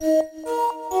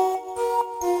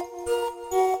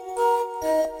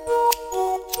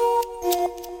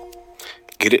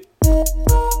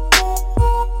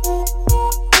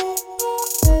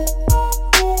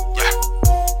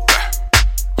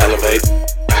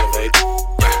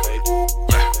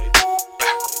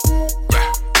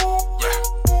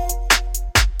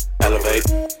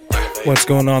What's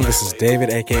going on? This is David,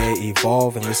 aka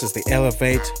Evolve, and this is the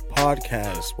Elevate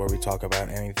podcast, where we talk about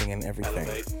anything and everything.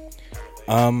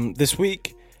 This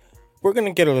week we're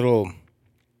gonna get a little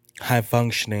high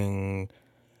functioning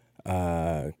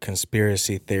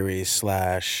conspiracy theory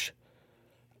slash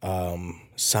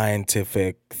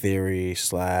scientific theory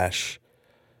slash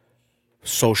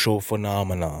social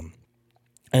phenomenon.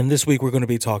 And this week we're going to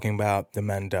be talking about the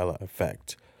Mandela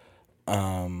effect.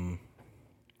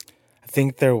 I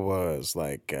think there was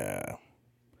like a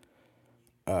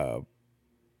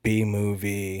B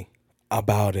movie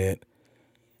about it,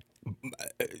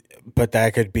 but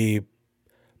that could be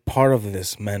part of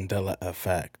this Mandela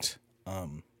effect.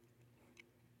 Now,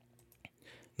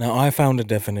 I found a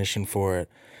definition for it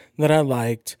that I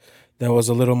liked that was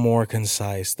a little more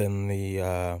concise than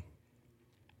the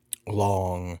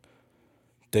long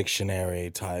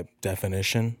dictionary type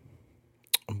definition.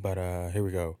 But here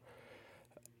we go.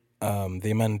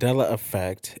 The Mandela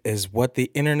effect is what the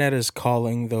internet is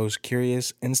calling those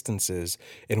curious instances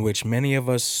in which many of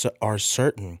us are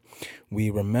certain we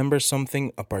remember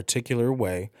something a particular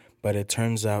way, but it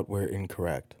turns out we're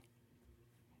incorrect.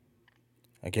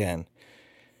 Again,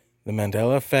 the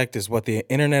Mandela effect is what the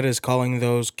internet is calling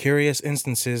those curious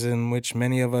instances in which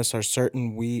many of us are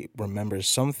certain we remember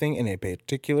something in a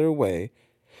particular way,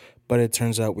 but it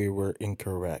turns out we were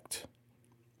incorrect.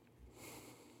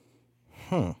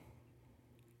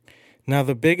 Now,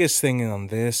 the biggest thing on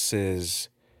this is,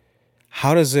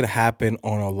 how does it happen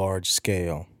on a large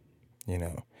scale? You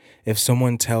know, if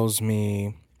someone tells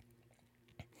me,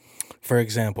 for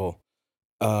example,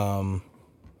 Fruit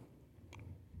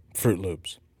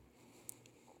Loops.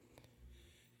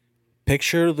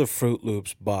 Picture the Fruit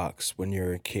Loops box when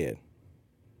you're a kid.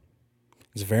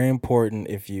 It's very important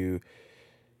if you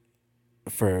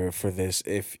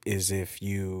if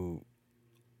you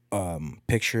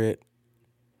picture it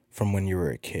from when you were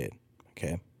a kid.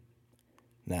 Okay.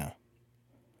 Now,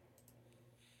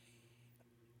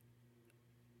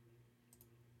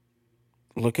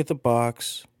 look at the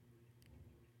box.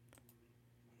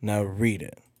 Now read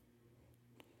it.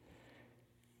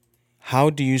 How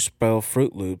do you spell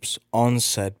Fruit Loops on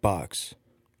said box?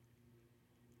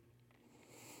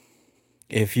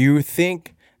 If you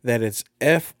think that it's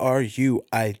FRUITLOOPS,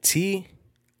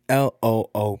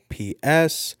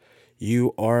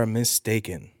 you are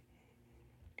mistaken.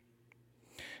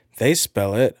 They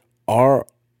spell it FROOT.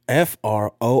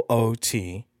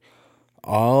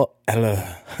 All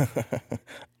I'm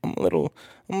a little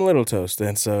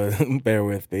toasted, so bear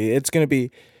with me. It's gonna be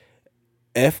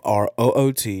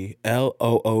FROOTLOOPS.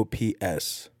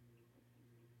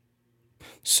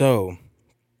 So,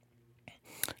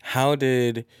 how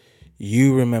did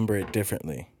you remember it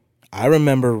differently? I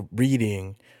remember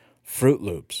reading Fruit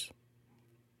Loops,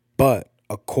 but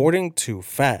according to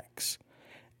facts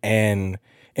and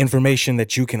information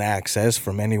that you can access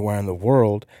from anywhere in the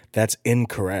world, that's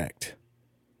incorrect.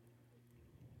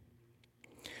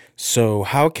 So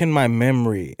how can my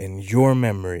memory and your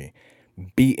memory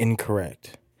be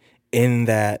incorrect in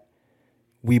that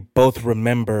we both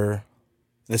remember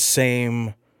the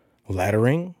same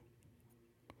lettering?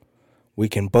 We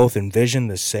can both envision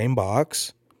the same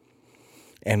box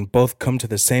and both come to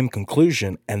the same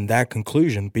conclusion, and that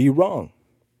conclusion be wrong.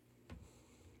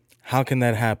 How can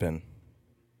that happen?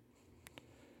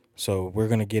 So we're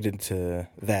going to get into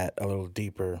that a little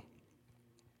deeper.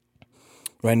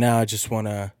 Right now, I just want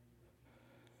to,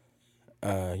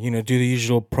 do the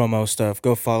usual promo stuff.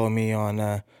 Go follow me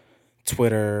on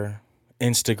Twitter,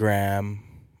 Instagram,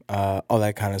 all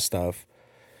that kind of stuff.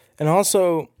 And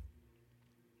also,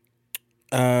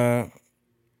 I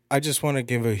just want to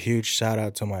give a huge shout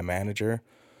out to my manager.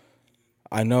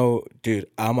 I know, dude,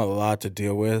 I'm a lot to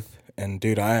deal with, and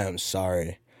dude, I am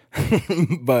sorry.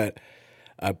 But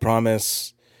I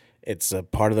promise it's a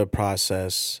part of the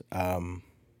process.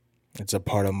 It's a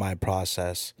part of my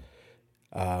process.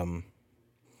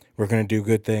 We're going to do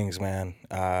good things, man.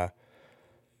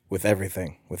 With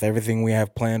everything we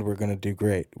have planned, we're going to do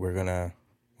great. We're going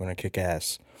to kick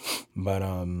ass. But,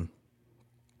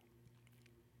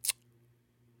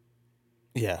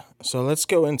 yeah, so let's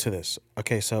go into this.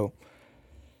 Okay, so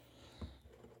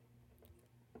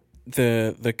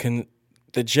the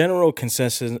general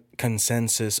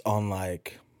consensus on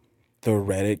like the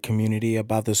Reddit community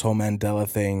about this whole Mandela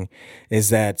thing is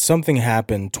that something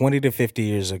happened 20 to 50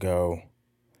 years ago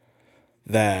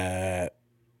that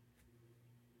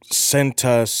sent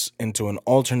us into an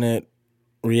alternate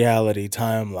reality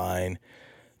timeline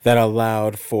that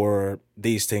allowed for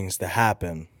these things to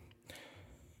happen.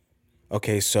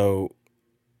 Okay, so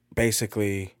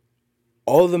basically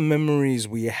all the memories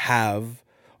we have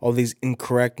all these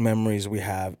incorrect memories we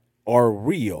have are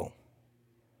real,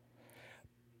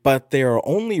 but they are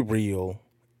only real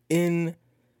in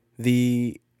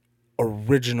the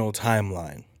original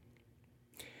timeline.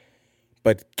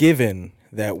 But given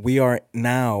that we are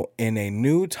now in a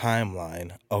new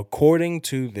timeline, according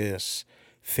to this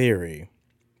theory,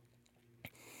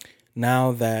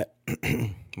 now that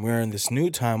we're in this new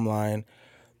timeline,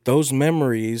 those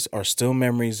memories are still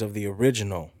memories of the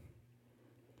original.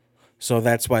 So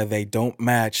that's why they don't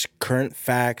match current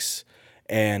facts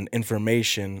and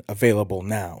information available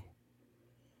now.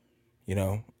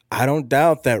 I don't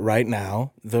doubt that right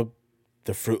now the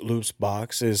Fruit Loops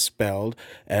box is spelled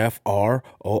FROOTLOOPS.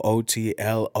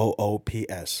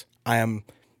 I am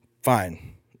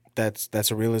fine.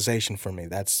 That's a realization for me.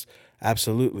 That's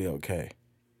absolutely okay.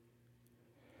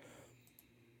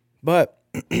 But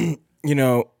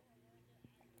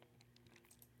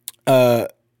uh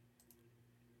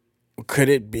could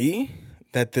it be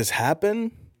that this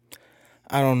happened?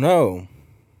 I don't know.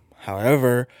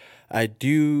 However, I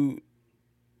do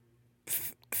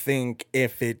think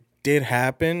if it did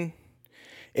happen,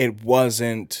 it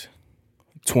wasn't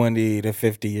 20 to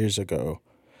 50 years ago.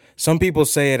 Some people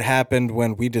say it happened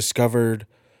when we discovered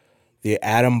the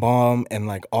atom bomb and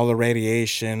like all the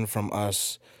radiation from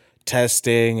us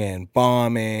testing and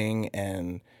bombing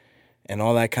and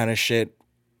all that kind of shit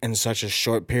in such a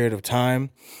short period of time,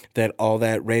 that all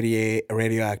that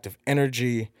radioactive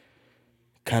energy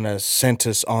kind of sent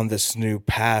us on this new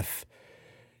path,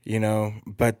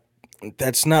 but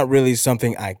that's not really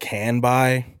something I can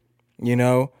buy,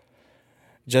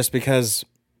 just because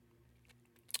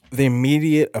the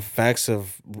immediate effects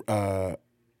of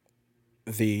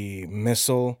the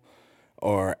missile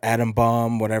or atom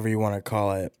bomb, whatever you want to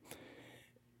call it,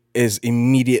 is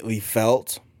immediately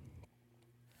felt.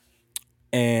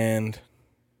 And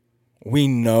we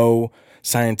know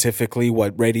scientifically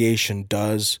what radiation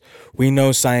does. We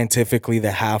know scientifically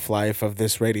the half-life of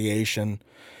this radiation,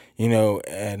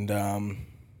 and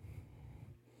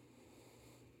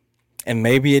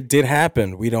maybe it did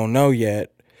happen. We don't know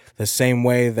yet. The same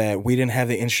way that we didn't have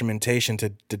the instrumentation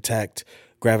to detect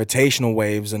gravitational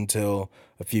waves until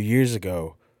a few years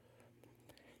ago.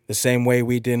 The same way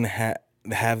we didn't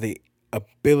have the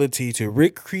ability to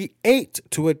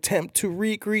attempt to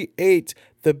recreate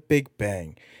the Big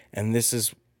Bang. And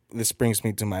this brings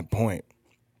me to my point.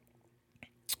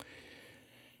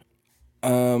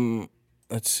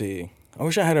 Let's see. I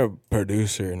wish I had a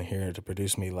producer in here to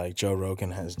produce me like Joe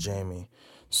Rogan has Jamie.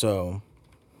 So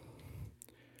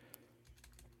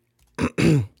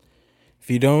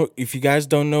if you guys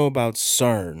don't know about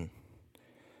CERN,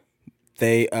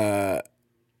 they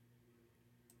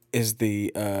is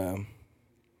the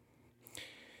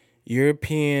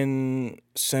European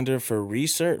Center for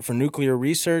Nuclear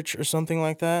Research or something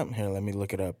like that. Here, let me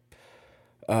look it up.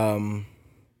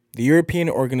 The European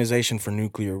Organization for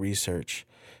Nuclear Research.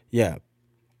 Yeah.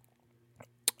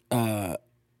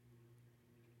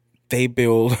 They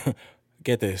build,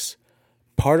 get this,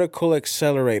 particle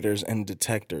accelerators and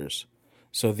detectors.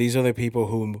 So these are the people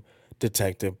who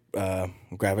detected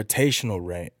gravitational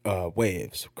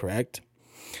waves, correct?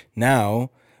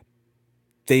 Now,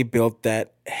 they built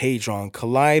that Hadron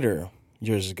Collider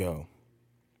years ago.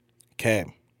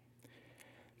 Okay.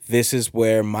 This is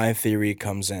where my theory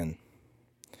comes in.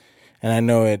 And I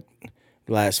know the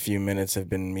last few minutes have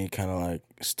been me kind of like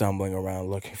stumbling around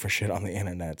looking for shit on the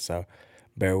internet, so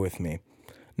bear with me.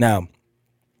 Now,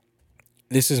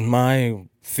 this is my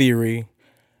theory.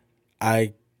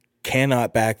 I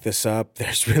cannot back this up.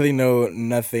 There's really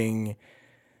nothing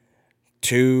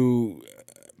to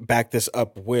back this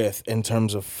up with in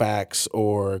terms of facts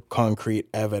or concrete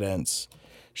evidence,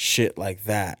 shit like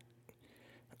that.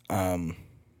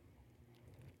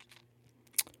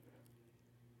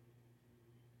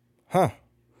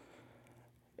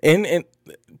 In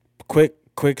quick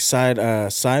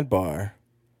sidebar.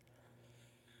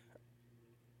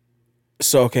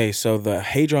 So the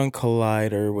Hadron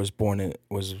Collider was born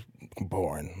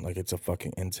like it's a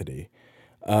fucking entity.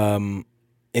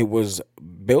 It was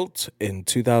built in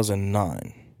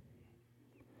 2009.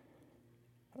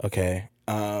 Okay.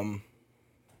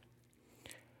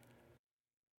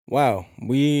 Wow.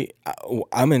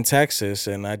 I'm in Texas,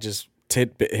 and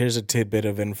here's a tidbit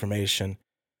of information.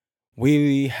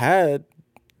 We had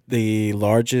the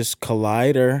largest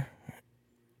collider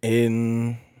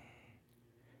in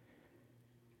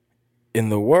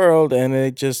the world, and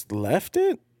it just left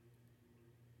it?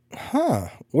 Huh.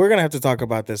 We're going to have to talk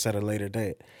about this at a later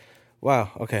date.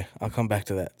 Wow. Okay. I'll come back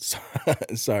to that.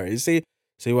 Sorry. See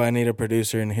why I need a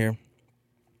producer in here?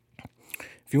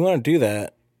 If you want to do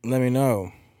that, let me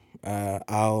know.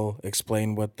 I'll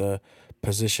explain what the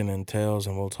position entails,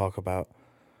 and we'll talk about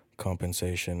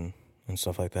compensation and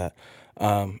stuff like that.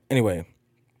 Anyway,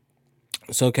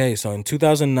 so okay, so in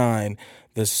 2009,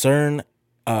 the CERN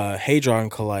Hadron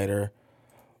Collider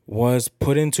was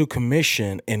put into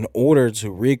commission in order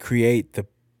to recreate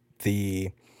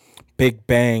the Big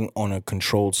Bang on a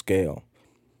controlled scale.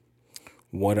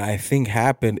 What I think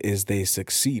happened is they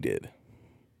succeeded.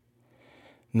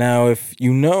 Now, if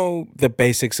you know the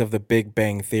basics of the Big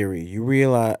Bang theory,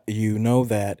 you know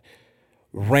that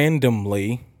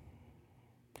randomly,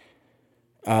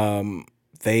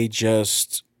 they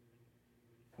just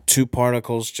two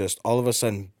particles just all of a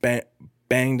sudden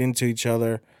banged into each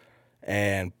other,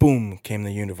 and boom came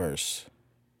the universe.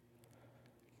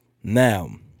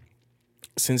 Now,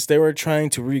 since they were trying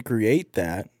to recreate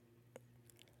that,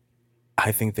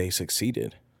 I think they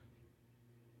succeeded.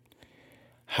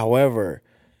 However,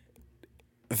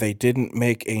 they didn't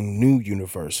make a new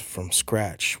universe from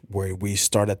scratch where we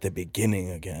start at the beginning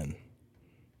again,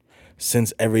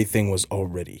 since everything was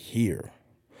already here.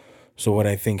 So what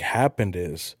I think happened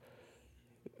is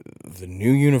the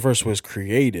new universe was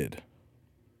created,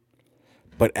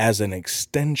 but as an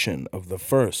extension of the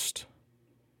first,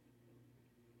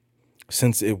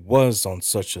 since it was on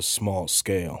such a small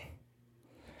scale.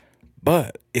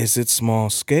 But is it small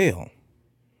scale?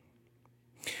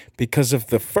 Because if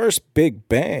the first Big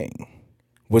Bang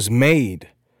was made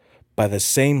by the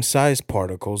same size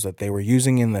particles that they were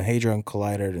using in the Hadron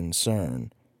Collider in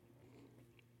CERN,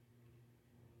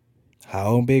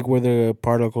 how big were the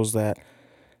particles that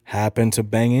happened to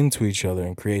bang into each other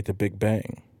and create the Big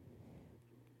Bang?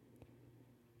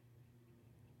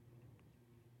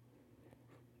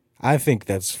 I think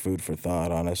that's food for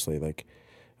thought, honestly. Like,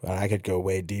 I could go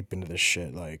way deep into this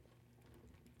shit. Like,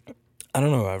 I don't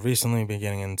know. I've recently been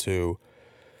getting into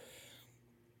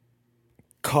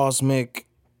cosmic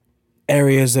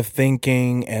areas of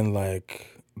thinking and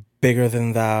like bigger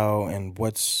than thou and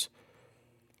what's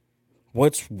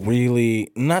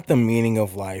really not the meaning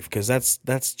of life, because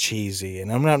that's cheesy,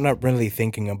 and I'm not really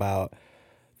thinking about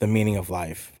the meaning of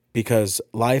life, because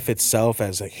life itself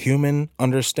as a human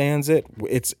understands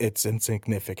it's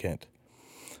insignificant.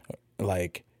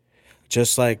 Like,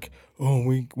 just like,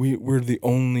 oh, we're the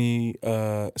only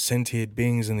sentient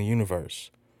beings in the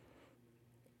universe.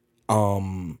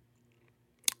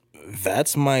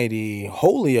 That's mighty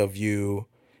holy of you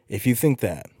if you think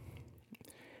that,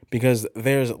 because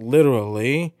there's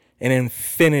literally an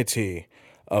infinity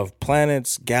of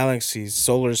planets, galaxies,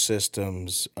 solar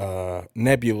systems,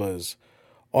 nebulas,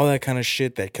 all that kind of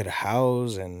shit that could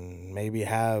house and maybe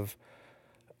have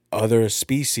other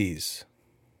species.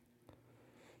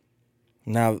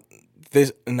 Now,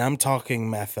 and I'm talking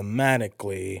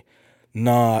mathematically,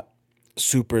 not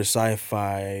super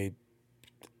sci-fi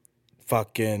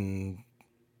fucking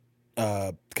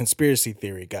conspiracy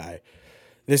theory guy.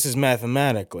 This is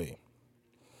mathematically.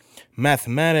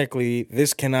 Mathematically,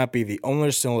 this cannot be the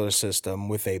only solar system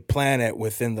with a planet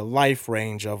within the life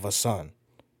range of a sun.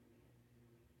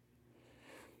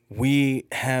 We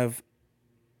have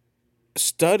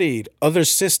studied other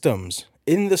systems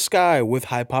in the sky with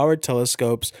high-powered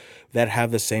telescopes that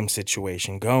have the same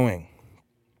situation going.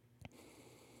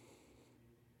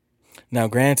 Now,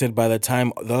 granted, by the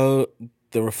time the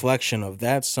reflection of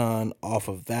that sun off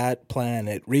of that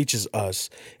planet reaches us,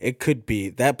 it could be,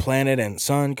 that planet and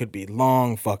sun could be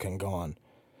long fucking gone.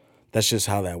 That's just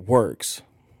how that works.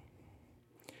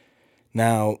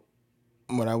 Now,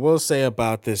 what I will say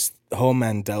about this whole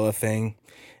Mandela thing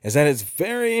is that it's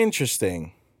very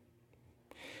interesting.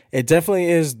 It definitely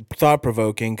is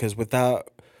thought-provoking, because without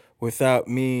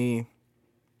me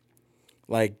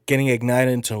like getting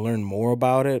ignited to learn more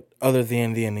about it, other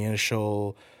than the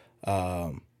initial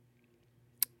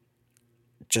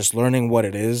just learning what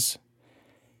it is,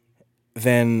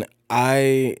 then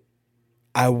I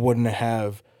wouldn't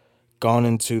have gone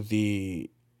into the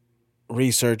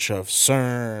research of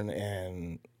CERN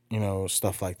and,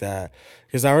 stuff like that,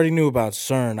 because I already knew about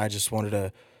CERN. I just wanted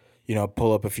to,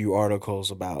 pull up a few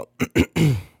articles about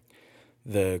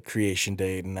the creation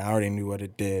date, and I already knew what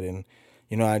it did, and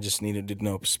I just needed to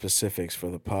know specifics for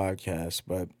the podcast.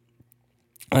 But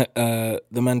the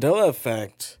Mandela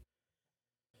effect,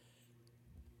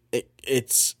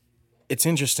 it's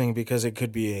interesting because it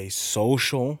could be a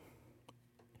social,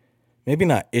 maybe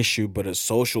not issue, but a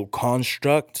social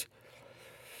construct,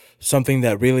 something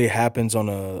that really happens on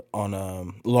a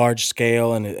large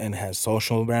scale and has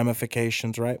social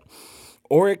ramifications, right?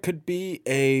 Or it could be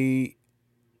a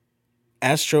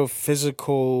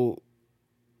astrophysical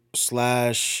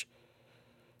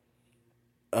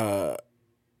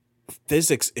 /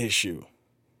 physics issue.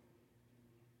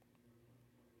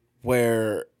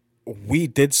 where we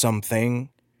did something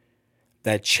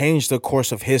that changed the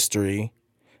course of history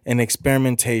in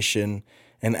experimentation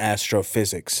and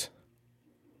astrophysics.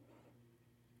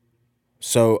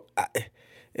 So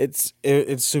it's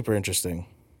super interesting,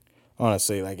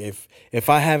 honestly. Like if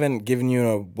I haven't given you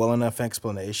a well enough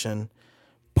explanation,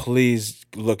 please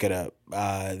look it up.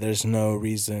 There's no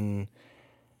reason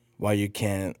why you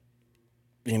can't,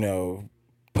 you know,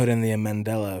 put in the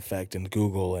Mandela effect in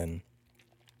Google and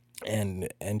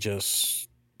just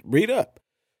read up.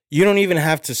 You don't even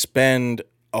have to spend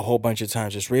a whole bunch of time.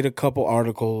 Just read a couple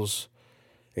articles,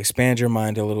 expand your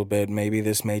mind a little bit. Maybe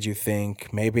this made you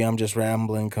think. Maybe I'm just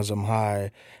rambling because I'm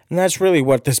high. And that's really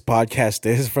what this podcast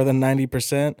is for the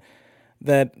 90%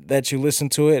 that you listen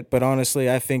to it. But honestly,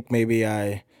 I think maybe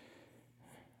I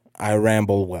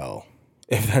ramble well,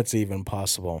 if that's even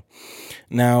possible.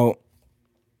 Now,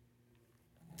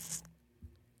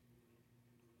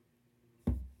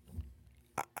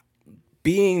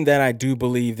 being that I do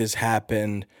believe this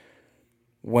happened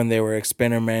when they were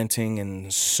experimenting in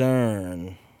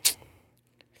CERN,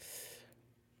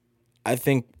 I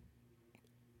think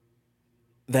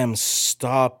them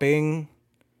stopping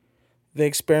the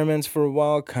experiments for a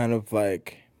while kind of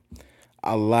like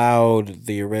allowed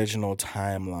the original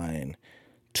timeline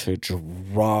to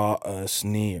draw us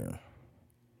near.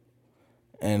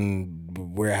 And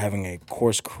we're having a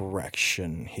course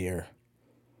correction here.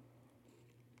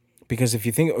 Because if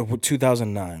you think of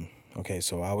 2009, okay,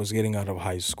 so I was getting out of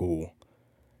high school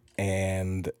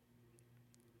and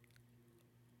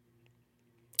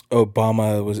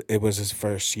it was his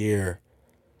first year.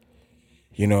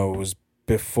 You know, it was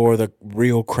before the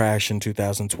real crash in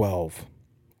 2012.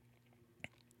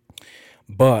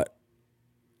 But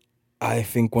I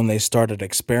think when they started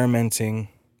experimenting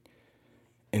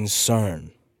in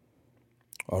CERN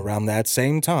around that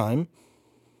same time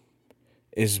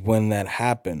is when that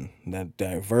happened, that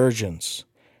divergence.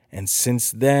 And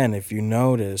since then, if you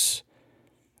notice,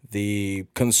 the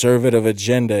conservative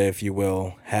agenda, if you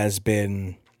will, has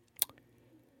been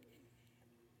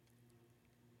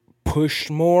pushed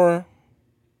more,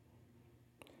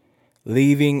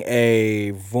 leaving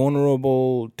a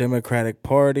vulnerable Democratic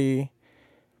Party.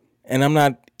 And I'm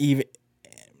not even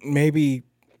maybe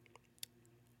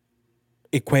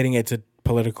equating it to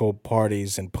political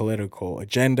parties and political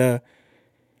agenda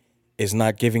is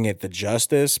not giving it the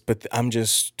justice, but I'm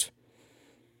just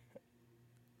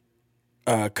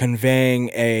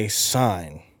conveying a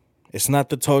sign. It's not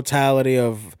the totality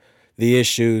of the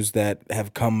issues that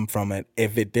have come from it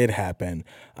if it did happen.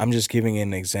 I'm just giving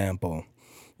an example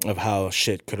of how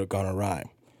shit could have gone awry.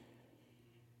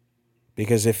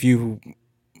 Because if you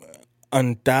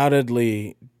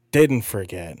undoubtedly didn't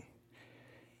forget,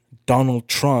 Donald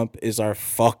Trump is our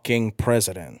fucking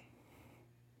president.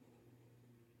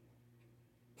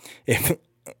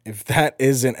 If that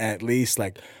isn't at least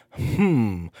like,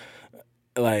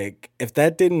 like if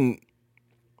that didn't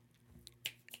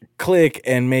click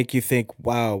and make you think,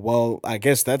 wow, well, I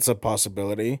guess that's a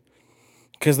possibility.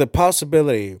 Because the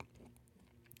possibility,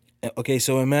 okay,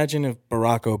 so imagine if when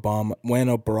Barack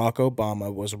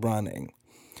Obama was running,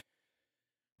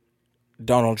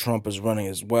 Donald Trump is running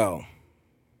as well.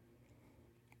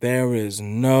 There is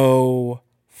no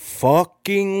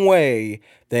fucking way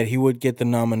that he would get the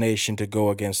nomination to go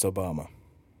against Obama.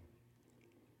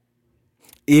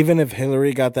 Even if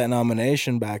Hillary got that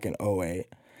nomination back in 2008,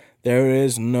 there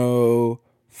is no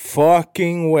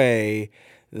fucking way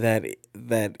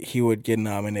that he would get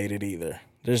nominated either.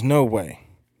 There's no way.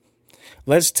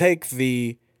 Let's take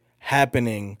the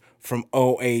happening from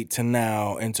 2008 to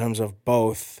now in terms of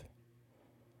both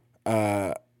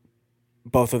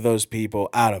of those people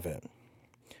out of it.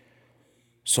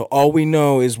 So all we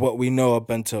know is what we know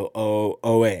up until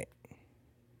 2008.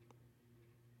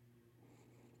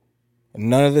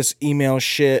 None of this email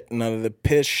shit, none of the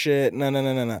piss shit,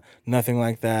 no. Nothing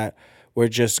like that. We're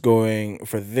just going,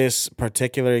 for this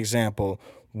particular example,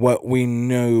 what we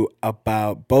knew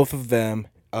about both of them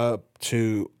up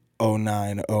to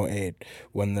 2009, 2008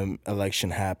 when the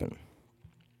election happened.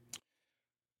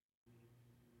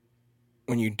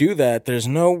 When you do that, there's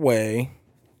no way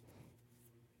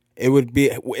it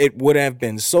would have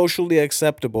been socially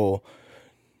acceptable,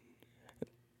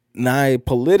 nigh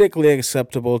politically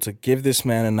acceptable to give this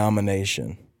man a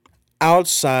nomination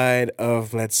outside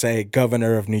of, let's say,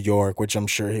 governor of New York, which I'm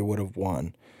sure he would have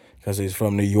won because he's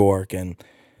from New York, and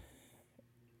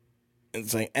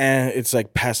it's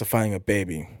like pacifying a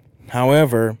baby.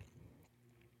 However,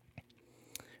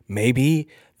 maybe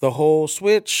the whole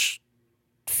switch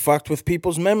fucked with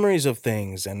people's memories of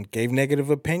things and gave negative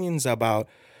opinions about,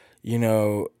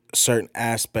 certain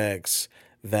aspects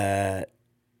that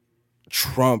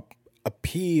Trump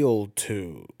appealed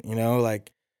to,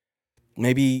 like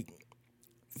maybe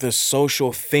the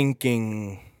social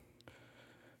thinking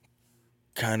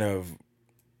kind of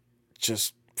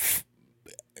just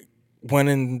went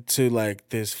into like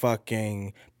this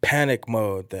fucking panic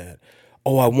mode that,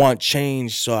 oh, I want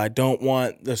change, so I don't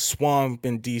want the swamp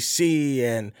in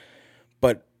DC.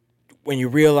 But when you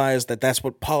realize that that's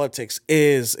what politics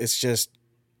is, it's just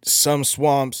some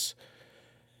swamps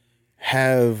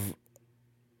have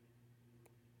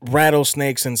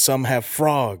rattlesnakes and some have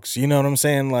frogs. You know what I'm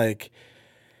saying? Like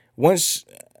once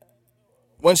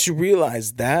you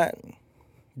realize that,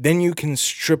 then you can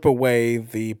strip away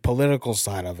the political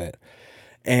side of it.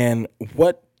 And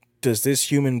what does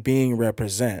this human being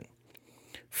represent?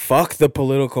 Fuck the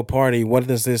political party. What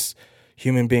does this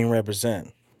human being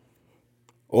represent?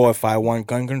 Or if I want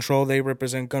gun control, they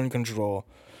represent gun control.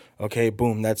 Okay,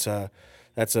 boom, that's a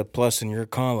plus in your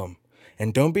column.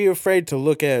 And don't be afraid to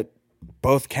look at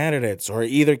both candidates or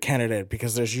either candidate,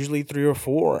 because there's usually 3 or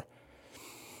 4.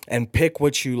 And pick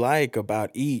what you like about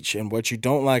each and what you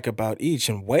don't like about each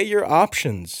and weigh your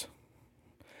options.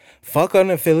 Fuck an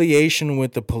affiliation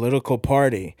with the political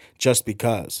party just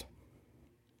because.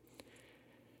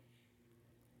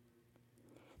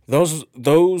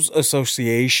 Those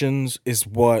associations is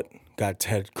what got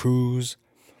Ted Cruz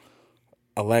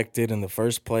elected in the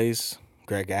first place,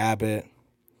 Greg Abbott.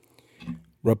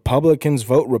 Republicans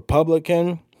vote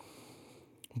Republican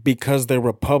because they're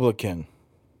Republican.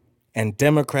 And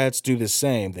Democrats do the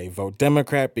same. They vote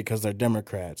Democrat because they're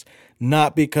Democrats.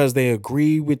 Not because they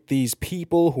agree with these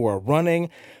people who are running,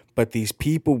 but these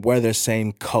people wear the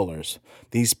same colors.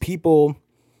 These people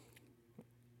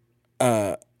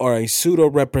are a pseudo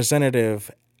representative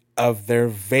of their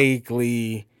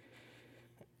vaguely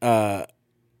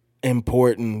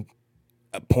important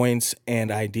points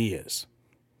and ideas.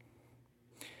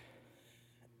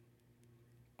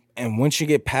 And once you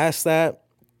get past that,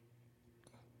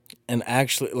 and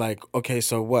actually, like, okay,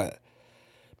 so what?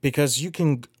 Because you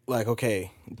can, like,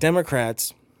 okay,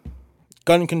 Democrats,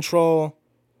 gun control,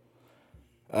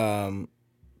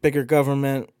 bigger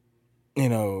government,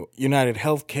 United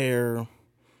Healthcare,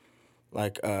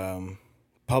 like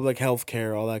public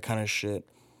healthcare, all that kind of shit.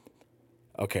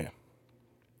 Okay.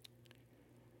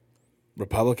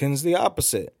 Republicans, the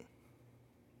opposite.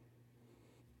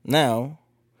 Now,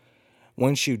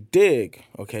 once you dig,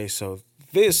 okay, so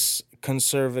this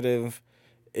conservative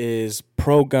is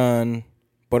pro-gun,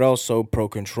 but also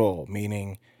pro-control,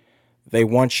 meaning they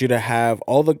want you to have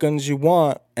all the guns you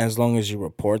want as long as you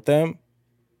report them,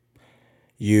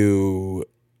 you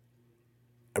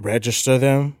register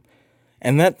them,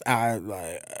 and that's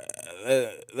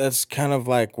kind of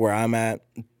like where I'm at,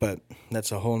 but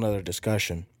that's a whole nother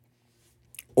discussion.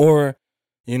 Or,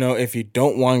 if you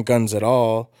don't want guns at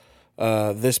all,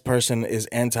 this person is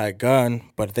anti-gun,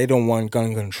 but they don't want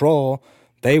gun control.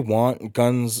 They want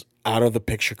guns out of the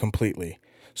picture completely.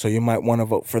 So you might want to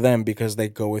vote for them because they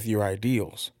go with your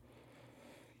ideals.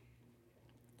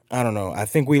 I don't know. I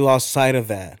think we lost sight of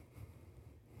that.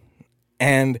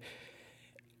 And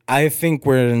I think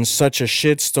we're in such a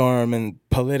shitstorm, and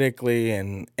politically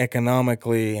and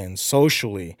economically and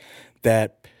socially,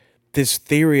 that this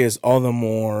theory is all the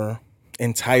more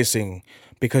enticing,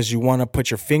 because you want to put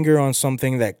your finger on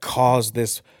something that caused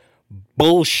this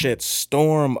bullshit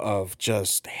storm of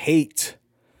just hate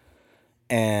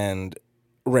and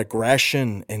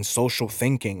regression in social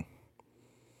thinking.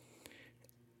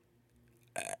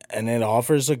 And it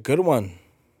offers a good one.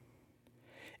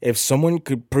 If someone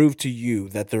could prove to you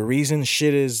that the reason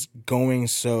shit is going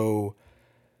so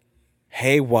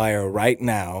haywire right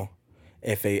now,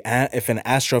 if an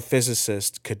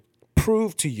astrophysicist could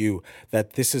prove to you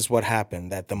that this is what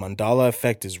happened, that the Mandela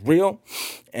effect is real,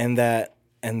 and that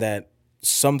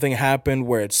something happened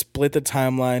where it split the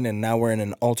timeline and now we're in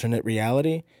an alternate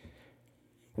reality,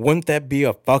 wouldn't that be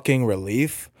a fucking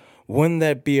relief? Wouldn't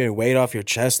that be a weight off your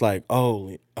chest? Like,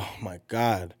 oh my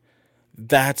God,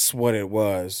 that's what it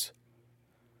was.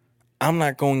 I'm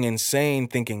not going insane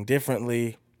thinking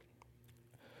differently.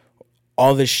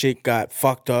 All this shit got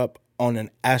fucked up on an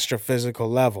astrophysical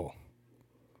level.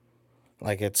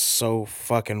 Like, it's so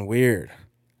fucking weird.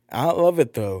 I love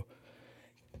it, though.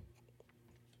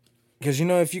 Because,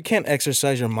 if you can't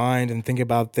exercise your mind and think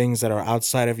about things that are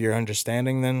outside of your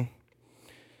understanding, then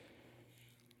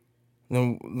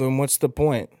what's the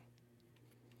point?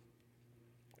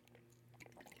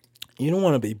 You don't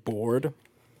want to be bored.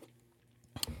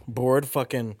 Bored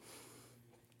fucking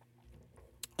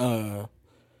doing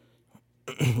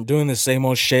the same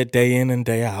old shit day in and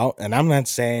day out. And I'm not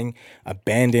saying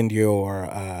abandon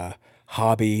your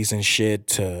hobbies and shit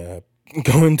to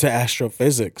go into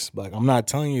astrophysics. Like, I'm not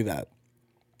telling you that.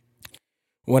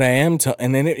 What I am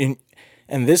telling,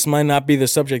 and this might not be the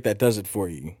subject that does it for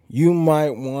you. You might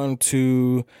want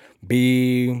to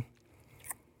be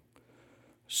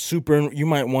you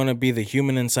might want to be the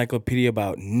human encyclopedia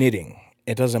about knitting.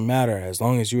 It doesn't matter as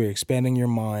long as you're expanding your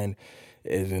mind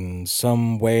in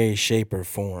some way, shape, or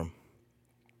form.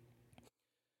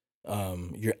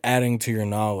 You're adding to your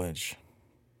knowledge.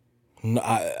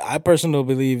 I personally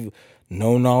believe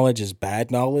no knowledge is bad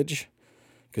knowledge,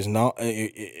 because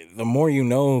the more you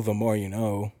know, the more you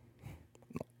know.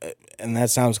 And that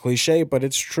sounds cliche, but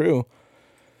it's true.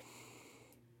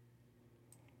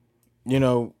 You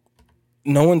know,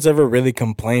 no one's ever really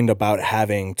complained about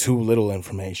having too little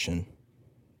information.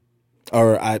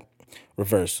 Or I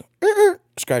reverse.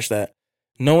 Scratch that.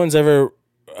 No one's ever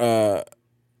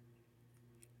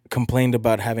complained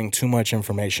about having too much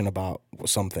information about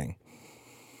something.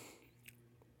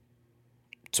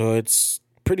 So it's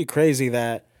pretty crazy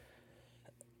that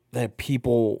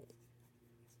people,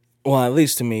 well, at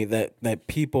least to me, that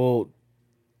people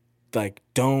like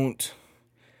don't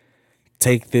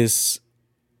take this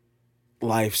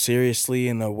life seriously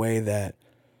in a way that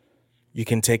you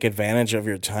can take advantage of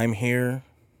your time here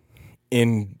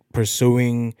in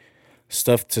pursuing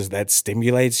stuff that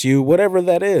stimulates you, whatever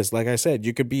that is. Like I said,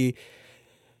 you could be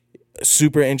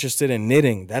super interested in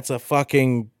knitting. That's a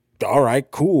fucking all right,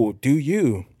 cool, do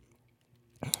you.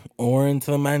 Or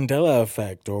into the Mandela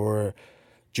effect, or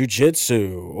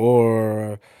jujitsu,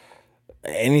 or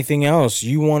anything else.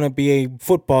 You want to be a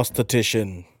football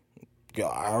statistician.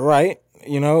 All right.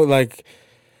 Like,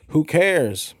 who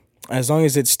cares? As long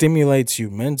as it stimulates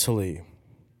you mentally.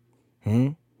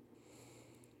 I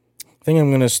think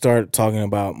I'm going to start talking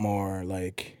about more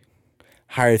like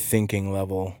higher thinking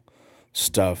level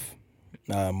stuff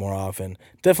more often.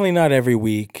 Definitely not every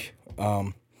week,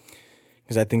 because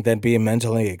I think that'd be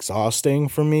mentally exhausting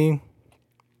for me.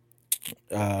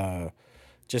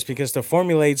 Just because to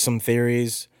formulate some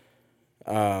theories,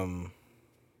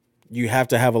 you have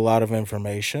to have a lot of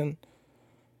information.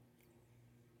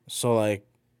 So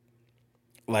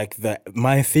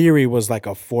my theory was like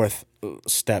a fourth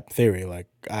step theory. Like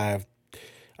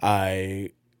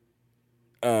I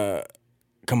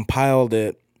compiled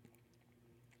it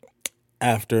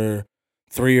after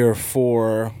 3 or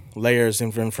 4 layers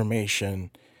of information,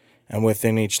 and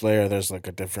within each layer there's like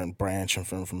a different branch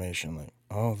of information, like,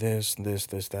 oh, this,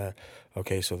 that.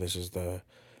 Okay, so this is the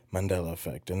Mandela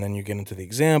effect. And then you get into the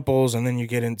examples, and then you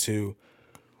get into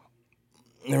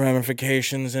the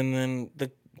ramifications, and then the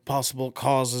possible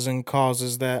causes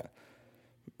that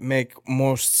make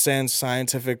most sense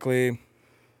scientifically.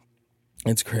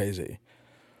 It's crazy.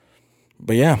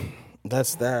 But yeah,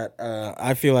 that's that.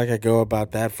 I feel like I go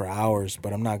about that for hours,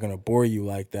 but I'm not going to bore you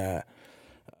like that.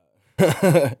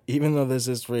 Even though this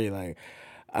is free, like,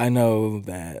 I know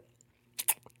that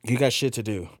you got shit to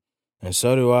do, and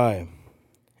so do I.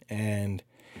 And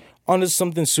on to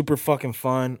something super fucking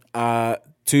fun.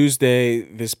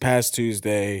 This past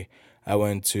Tuesday, I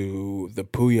went to the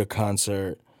Puya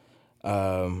concert,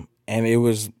 and it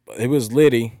was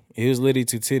litty. It was litty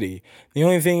to titty. The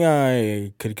only thing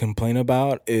I could complain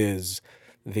about is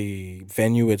the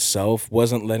venue itself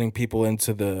wasn't letting people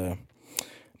into the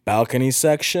balcony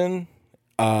section.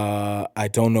 I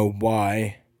don't know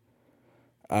why.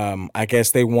 I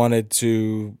guess they wanted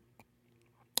to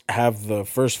have the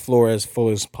first floor as full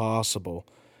as possible.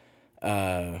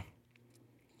 But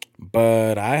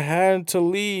I had to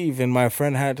leave, and my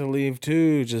friend had to leave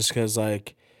too, just because,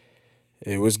 like,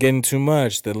 it was getting too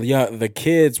much. The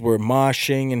kids were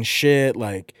moshing and shit,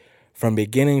 like, from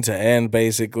beginning to end,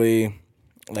 basically.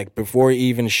 Like, before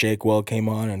even Shake Well came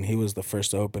on, and he was the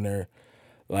first opener.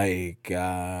 Like,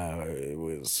 it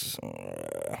was...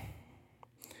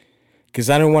 Because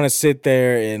I didn't want to sit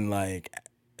there and, like,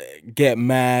 get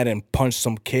mad and punch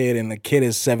some kid, and the kid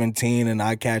is 17, and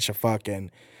I catch a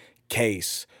fucking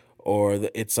case. Or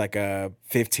it's like a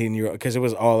 15-year-old, because it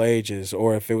was all ages.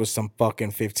 Or if it was some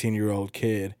fucking 15-year-old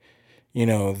kid,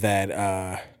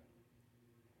 that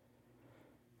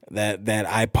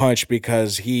I punched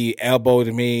because he elbowed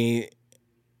me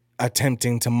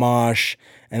attempting to mosh,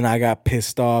 and I got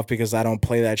pissed off because I don't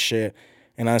play that shit,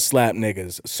 and I slap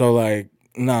niggas. So, like,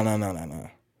 no.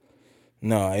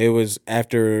 No, it was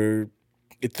after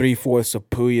 3/4 of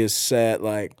Puya's set,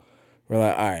 like, we're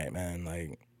like, all right, man,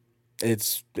 like,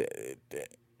 it's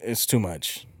too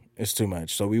much. It's too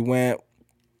much. So we went,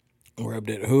 rubbed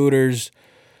at Hooters,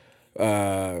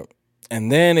 and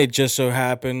then it just so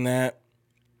happened that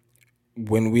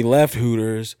when we left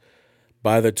Hooters,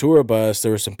 by the tour bus,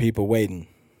 there were some people waiting.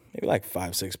 maybe like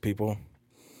 5, 6 people.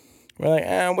 We're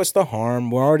like, what's the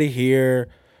harm? We're already here.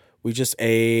 We just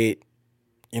ate.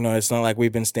 It's not like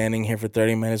we've been standing here for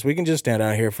 30 minutes. We can just stand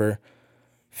out here for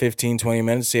 15, 20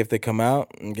 minutes, see if they come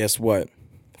out. And guess what?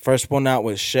 First one out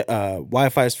was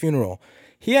Wi-Fi's funeral.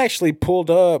 He actually pulled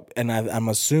up, and I'm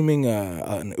assuming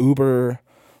an Uber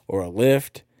or a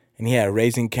Lyft, and he had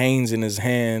Raising Cane's in his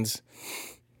hands.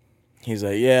 He's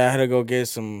like, yeah, I had to go get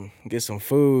some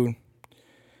food.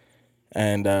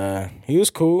 And he was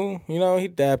cool. He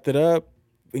dapped it up,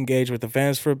 engaged with the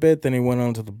fans for a bit. Then he went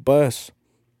on to the bus.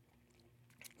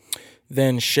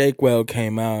 Then Shakewell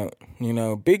came out.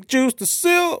 Big Juice the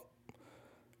Silk.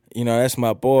 That's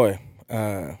my boy.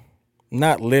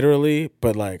 Not literally,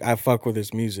 but like I fuck with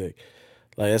his music.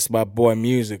 Like that's my boy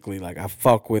musically. Like I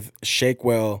fuck with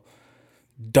Shakewell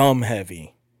dumb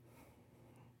heavy.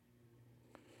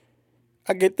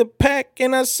 I get the pack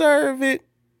and I serve it.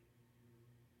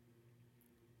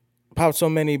 Pop so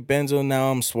many benzo,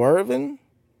 now I'm swerving.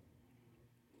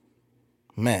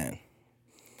 Man.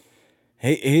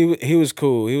 He was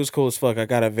cool. He was cool as fuck. I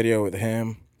got a video with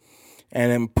him.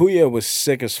 And then Puya was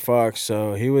sick as fuck,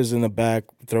 so he was in the back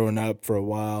throwing up for a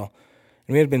while.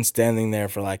 And we had been standing there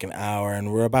for like an hour,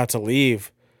 and we're about to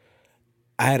leave.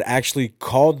 I had actually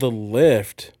called the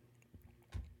Lyft,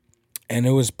 and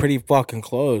it was pretty fucking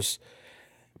close.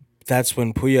 That's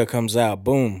when Puya comes out.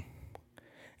 Boom.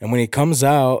 And when he comes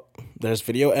out, there's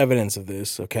video evidence of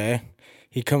this, okay?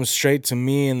 He comes straight to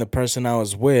me and the person I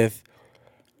was with.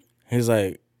 He's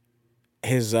like,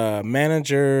 his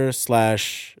manager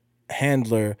 /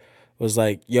 handler was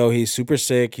like, yo, he's super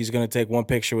sick. He's going to take one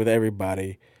picture with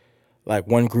everybody, like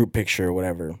one group picture or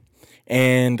whatever.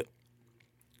 And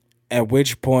at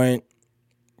which point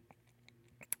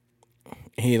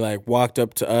he like walked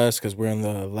up to us because we're on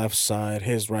the left side,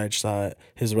 his right side.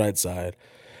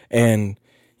 And,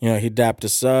 he dapped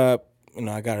us up.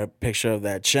 I got a picture of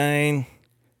that chain.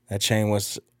 That chain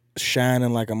was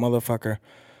shining like a motherfucker.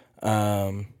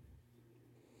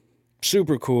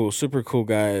 Super cool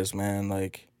guys, man.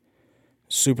 Like,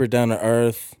 super down to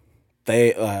earth.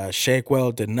 They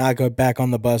Shakewell did not go back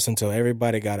on the bus until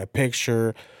everybody got a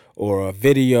picture or a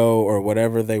video or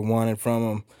whatever they wanted from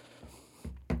him.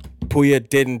 Puya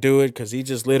didn't do it because he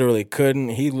just literally couldn't.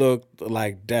 He looked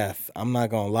like death. I'm not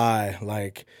gonna lie.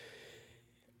 Like,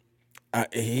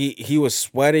 he was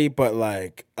sweaty, but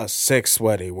like a sick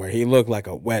sweaty, where he looked like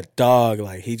a wet dog.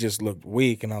 Like, he just looked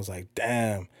weak, and I was like,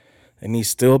 damn. And he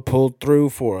still pulled through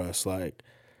for us. Like,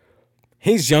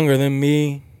 he's younger than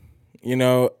me,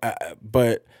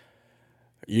 but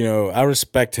I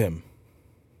respect him.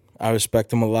 I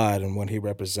respect him a lot and what he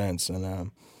represents, and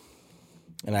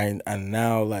I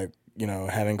now, like,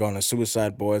 having gone to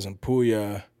Suicide Boys and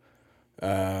Puya,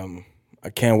 I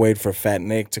can't wait for Fat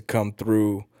Nick to come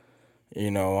through. I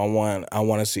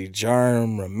want to see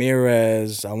Germ,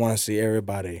 Ramirez. I want to see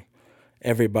everybody.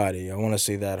 I want to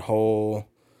see that whole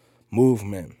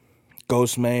movement.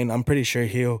 Ghostman, I'm pretty sure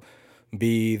he'll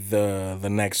be the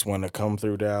next one to come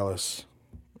through Dallas.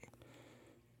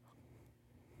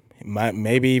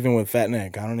 Maybe even with Fat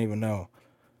Nick. I don't even know.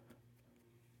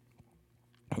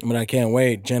 But I can't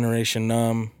wait. Generation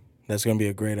Numb. That's going to be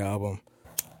a great album.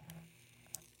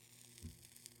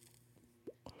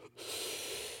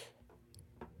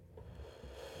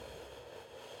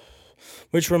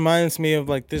 Which reminds me of,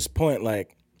 like, this point,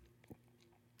 like,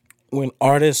 when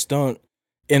artists don't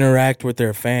interact with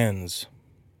their fans.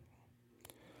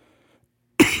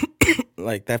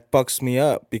 Like, that fucks me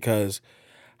up, because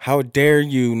how dare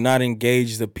you not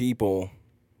engage the people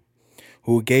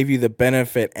who gave you the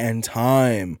benefit and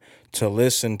time to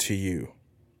listen to you?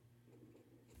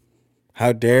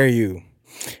 How dare you?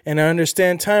 And I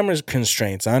understand time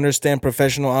constraints. I understand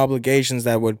professional obligations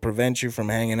that would prevent you from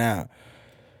hanging out.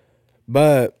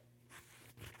 But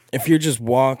if you're just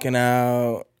walking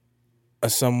out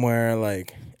somewhere,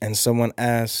 like, and someone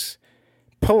asks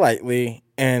politely,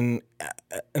 and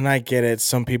I get it,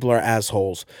 some people are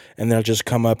assholes and they'll just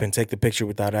come up and take the picture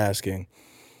without asking.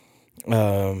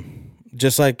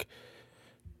 Just like,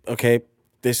 okay,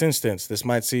 this instance, this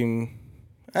might seem,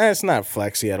 it's not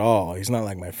flexy at all. He's not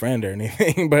like my friend or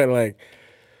anything, but like,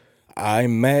 I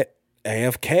met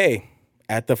AFK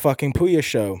at the fucking Puya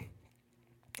show.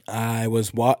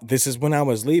 This is when I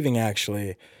was leaving,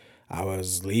 actually. I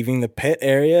was leaving the pit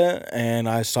area, and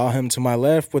I saw him to my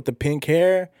left with the pink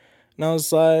hair, and I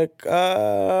was like,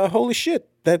 holy shit,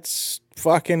 that's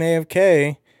fucking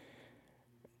AFK.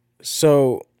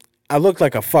 So I looked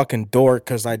like a fucking dork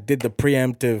because I did the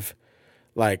preemptive,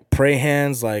 like, pray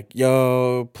hands, like,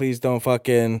 yo, please don't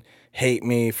fucking hate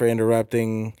me for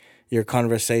interrupting your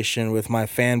conversation with my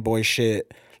fanboy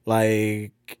shit.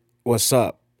 Like, what's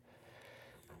up?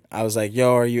 I was like,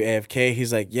 yo, are you AFK?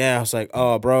 He's like, yeah. I was like,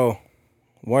 oh, bro,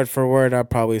 word for word, I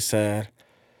probably said,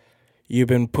 you've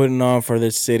been putting on for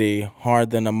this city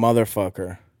hard than a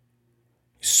motherfucker.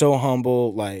 So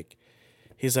humble. Like,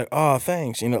 he's like, oh,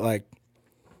 thanks. And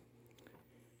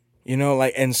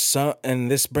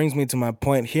this brings me to my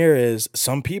point here is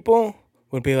some people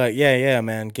would be like, yeah,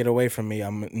 man, get away from me.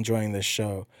 I'm enjoying this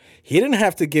show. He didn't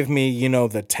have to give me,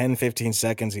 the 10, 15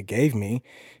 seconds he gave me.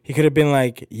 He could have been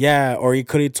like, yeah, or he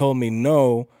could have told me,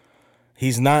 no,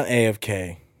 he's not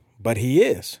AFK, but he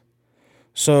is.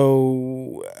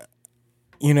 So,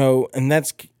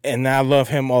 and I love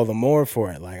him all the more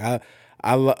for it. Like,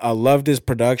 I loved his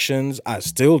productions. I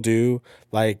still do.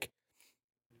 Like,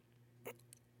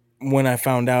 when I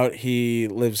found out he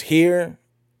lives here,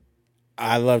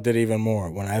 I loved it even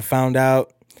more. When I found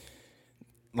out,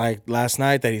 like last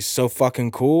night, that he's so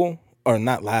fucking cool, or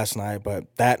not last night,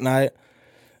 but that night,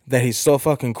 that he's so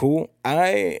fucking cool,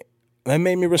 that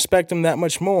made me respect him that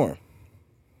much more.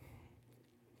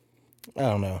 I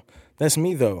don't know. That's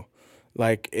me though.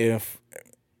 Like if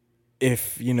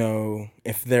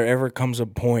there ever comes a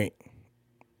point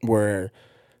where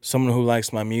someone who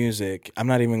likes my music, I'm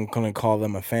not even going to call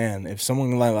them a fan. If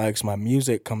someone likes my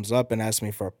music comes up and asks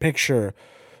me for a picture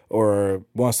or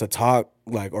wants to talk,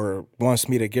 like, or wants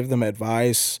me to give them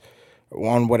advice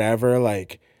on whatever,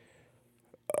 like,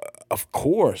 of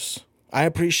course. I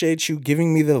appreciate you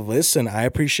giving me the listen. I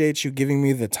appreciate you giving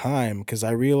me the time, because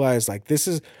I realize, like,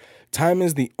 time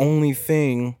is the only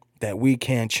thing that we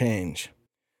can't change.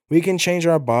 We can change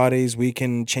our bodies. We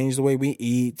can change the way we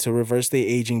eat to reverse the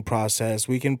aging process.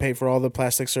 We can pay for all the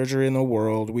plastic surgery in the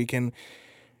world. We can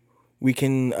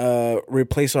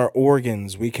replace our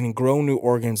organs. We can grow new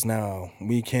organs now.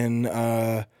 We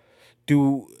can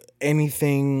do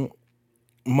anything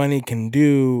money can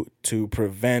do to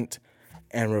prevent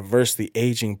and reverse the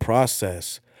aging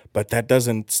process. But that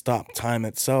doesn't stop time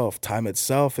itself. Time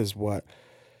itself is what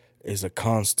is a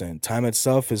constant. Time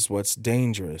itself is what's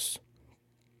dangerous.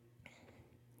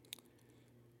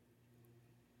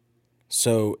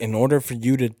 So in order for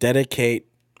you to dedicate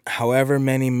however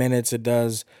many minutes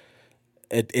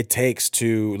it takes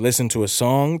to listen to a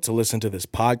song, to listen to this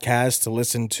podcast, to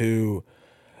listen to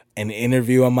an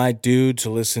interview I might do, to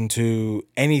listen to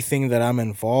anything that I'm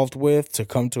involved with, to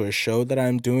come to a show that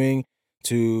I'm doing,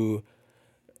 to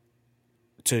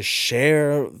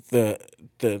share the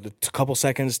couple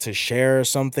seconds to share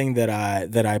something that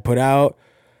I put out,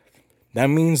 that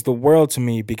means the world to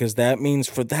me, because that means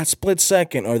for that split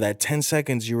second or that 10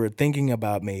 seconds you were thinking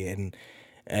about me,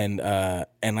 and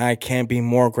I can't be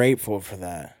more grateful for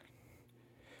that.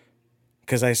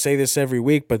 Because I say this every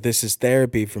week, but this is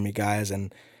therapy for me, guys,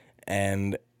 and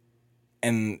and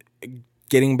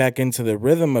getting back into the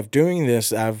rhythm of doing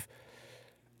this, I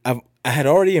had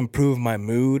already improved my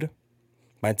mood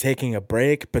by taking a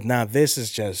break, but now this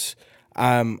is just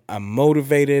I'm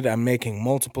motivated. I'm making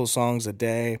multiple songs a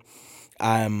day.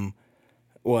 I'm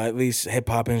well, at least hip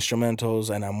hop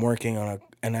instrumentals, and I'm working on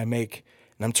and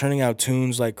I'm turning out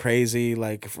tunes like crazy,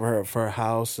 like for a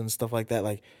house and stuff like that.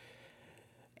 Like,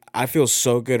 I feel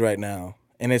so good right now.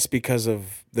 And it's because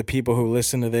of the people who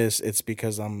listen to this. It's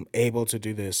because I'm able to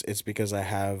do this. It's because I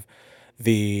have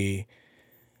the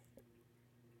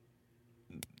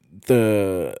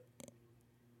the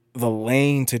the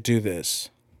lane to do this.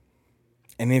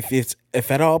 And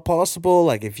if at all possible,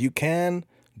 like, if you can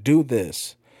do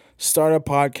this, start a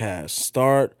podcast,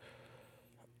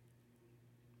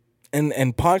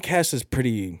 and podcast is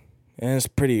pretty,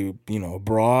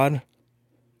 broad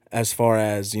as far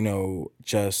as,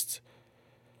 just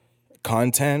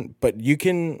content, but you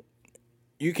can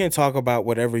talk about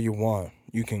whatever you want.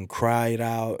 You can cry it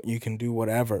out, you can do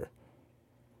whatever.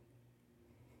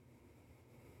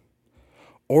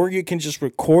 Or you can just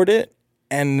record it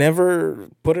and never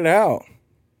put it out.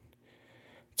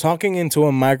 Talking into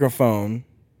a microphone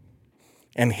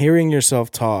and hearing yourself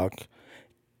talk,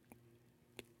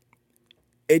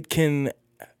 it can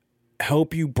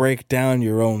help you break down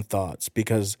your own thoughts,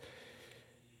 because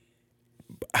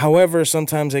however,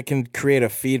 sometimes it can create a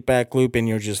feedback loop and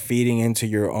you're just feeding into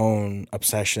your own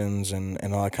obsessions and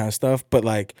all that kind of stuff. But,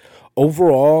 like,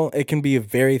 overall, it can be a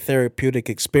very therapeutic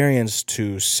experience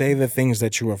to say the things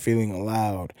that you are feeling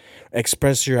aloud,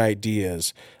 express your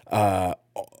ideas, uh,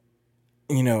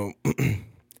 you know,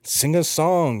 sing a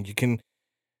song. You can,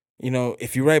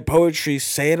 if you write poetry,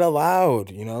 say it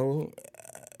aloud,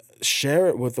 share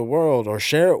it with the world, or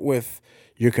share it with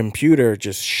your computer.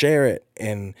 Just share it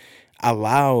and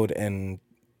aloud, and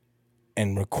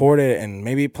record it, and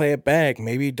maybe play it back,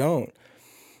 maybe don't.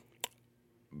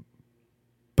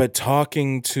 But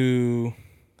talking to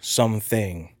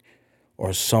something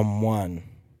or someone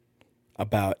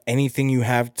about anything you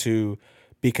have to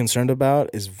be concerned about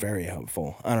is very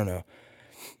helpful. I don't know.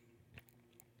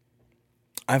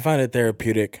 I find it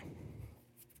therapeutic.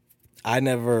 I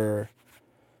never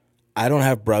I don't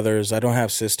have brothers. I don't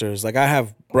have sisters. Like, I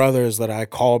have brothers that I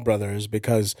call brothers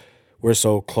because we're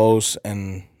so close,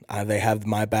 and they have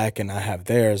my back and I have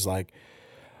theirs. Like,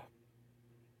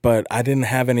 but I didn't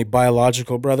have any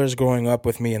biological brothers growing up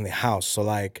with me in the house. So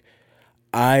like,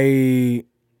 I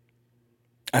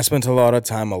I spent a lot of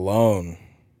time alone.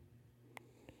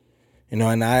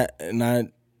 And I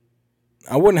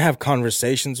wouldn't have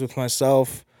conversations with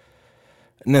myself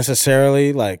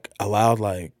necessarily, like aloud,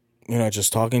 like,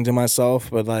 just talking to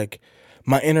myself, but like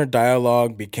my inner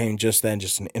dialogue became just then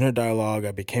just an inner dialogue.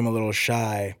 I became a little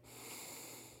shy.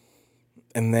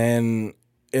 And then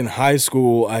in high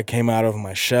school, I came out of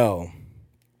my shell.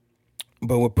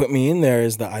 But what put me in there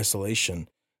is the isolation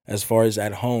as far as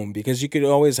at home, because you could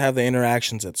always have the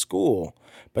interactions at school,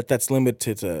 but that's limited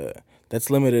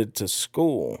to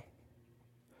school.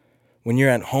 When you're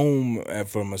at home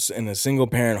in a single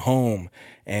parent home,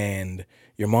 and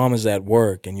your mom is at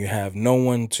work and you have no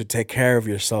one to take care of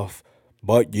yourself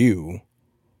but you,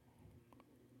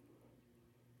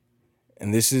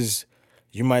 and this is,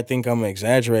 you might think I'm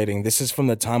exaggerating. This is from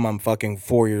the time I'm fucking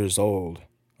 4 years old,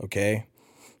 okay?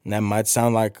 And that might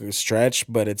sound like a stretch,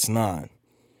 but it's not.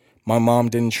 My mom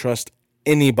didn't trust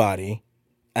anybody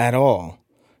at all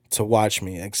to watch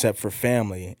me except for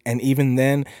family. And even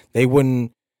then,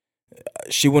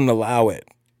 she wouldn't allow it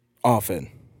often,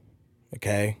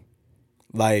 okay?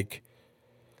 Like,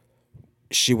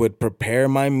 she would prepare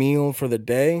my meal for the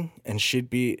day, and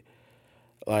she'd be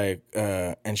like,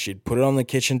 and she'd put it on the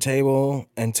kitchen table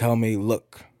and tell me,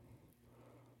 look,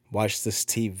 watch this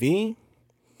TV.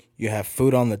 You have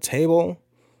food on the table.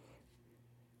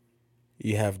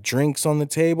 You have drinks on the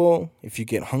table. If you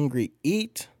get hungry,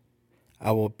 eat.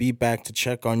 I will be back to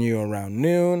check on you around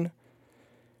noon.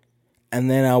 And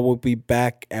then I will be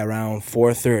back around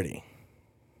 4:30.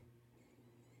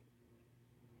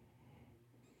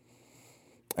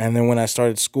 And then when I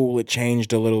started school, it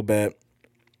changed a little bit,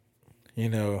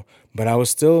 but I was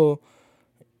still,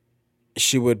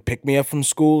 she would pick me up from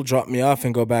school, drop me off,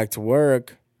 and go back to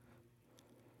work.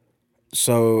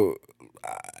 So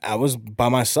I was by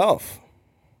myself.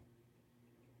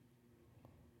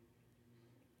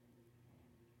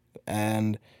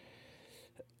 And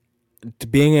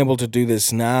being able to do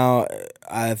this now,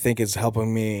 I think is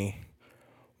helping me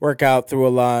work out through a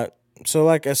lot. So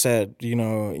like I said, you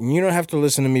don't have to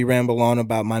listen to me ramble on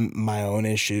about my own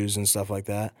issues and stuff like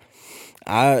that.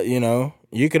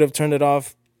 You could have turned it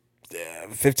off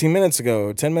 15 minutes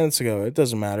ago, 10 minutes ago. It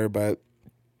doesn't matter, but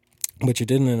you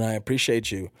didn't, and I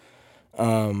appreciate you.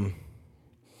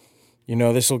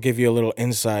 This will give you a little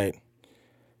insight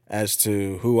as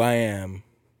to who I am.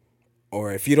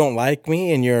 Or if you don't like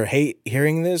me and you're hate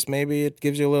hearing this, maybe it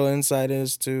gives you a little insight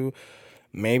as to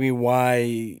maybe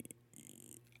why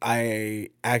I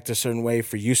act a certain way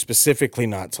for you specifically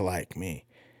not to like me.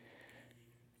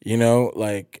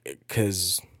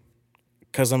 Because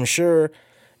I'm sure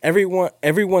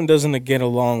everyone doesn't get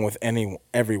along with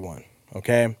everyone,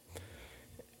 okay?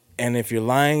 And if you're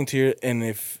lying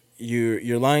if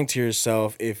you're lying to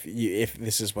yourself, if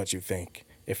this is what you think,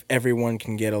 if everyone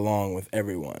can get along with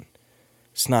everyone,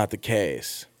 it's not the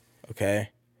case, okay?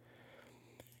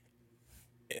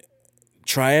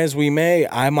 Try as we may,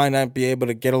 I might not be able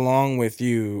to get along with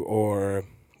you or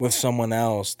with someone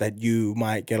else that you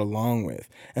might get along with,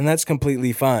 and that's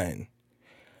completely fine.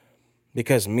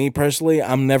 Because me personally,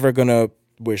 I'm never gonna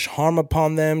wish harm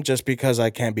upon them just because I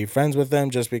can't be friends with them,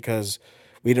 just because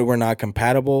we're not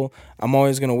compatible. I'm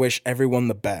always gonna wish everyone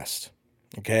the best,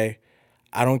 okay?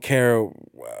 I don't care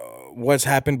what's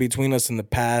happened between us in the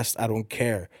past. I don't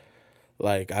care.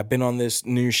 Like, I've been on this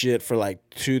new shit for like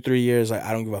 2-3 years. Like,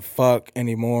 I don't give a fuck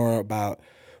anymore about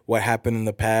what happened in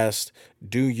the past.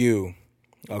 Do you,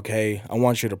 okay? I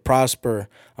want you to prosper.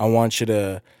 I want you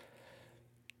to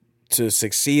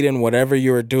succeed in whatever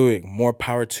you are doing. More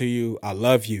power to you. I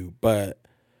love you, but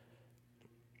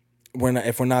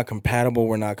if we're not compatible,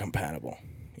 we're not compatible.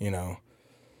 Yeah.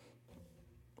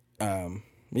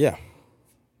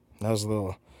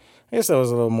 I guess that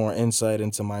was a little more insight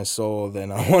into my soul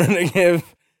than I wanted to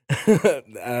give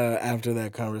after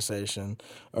that conversation,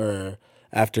 or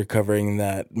after covering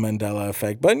that Mandela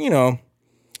effect. But,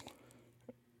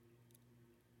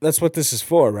 that's what this is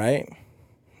for, right?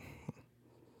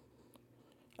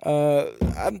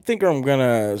 I think I'm going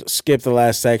to skip the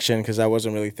last section because I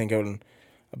wasn't really thinking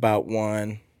about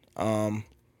one.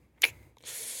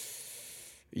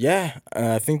 yeah,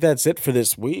 I think that's it for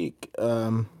this week.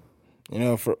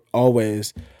 For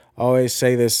always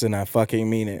say this and I fucking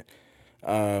mean it.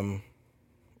 Um,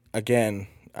 Again,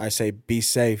 I say be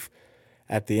safe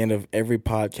at the end of every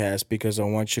podcast because I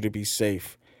want you to be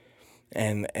safe.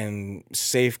 And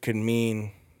safe could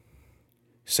mean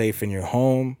safe in your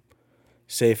home,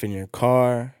 safe in your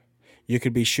car. You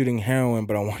could be shooting heroin,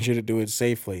 but I want you to do it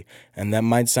safely. And that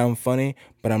might sound funny,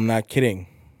 but I'm not kidding.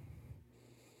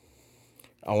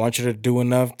 I want you to do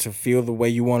enough to feel the way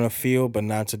you want to feel, but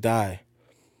not to die.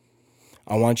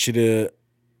 I want you to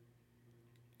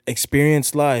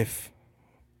experience life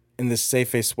in the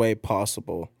safest way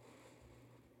possible.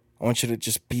 I want you to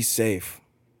just be safe.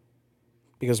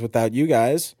 Because without you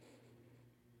guys,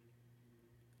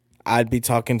 I'd be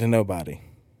talking to nobody.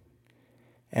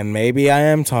 And maybe I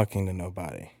am talking to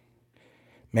nobody.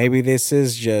 Maybe this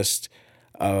is just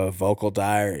a vocal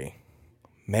diary.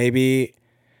 Maybe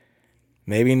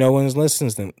no one's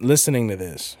listening to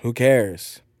this. Who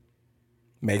cares?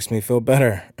 Makes me feel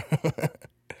better.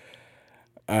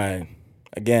 All right.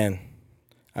 Again,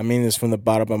 I mean this from the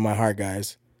bottom of my heart,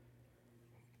 guys.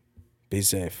 Be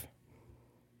safe.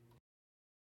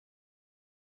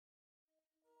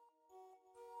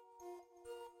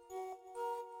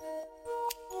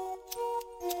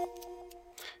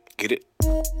 Get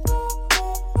it?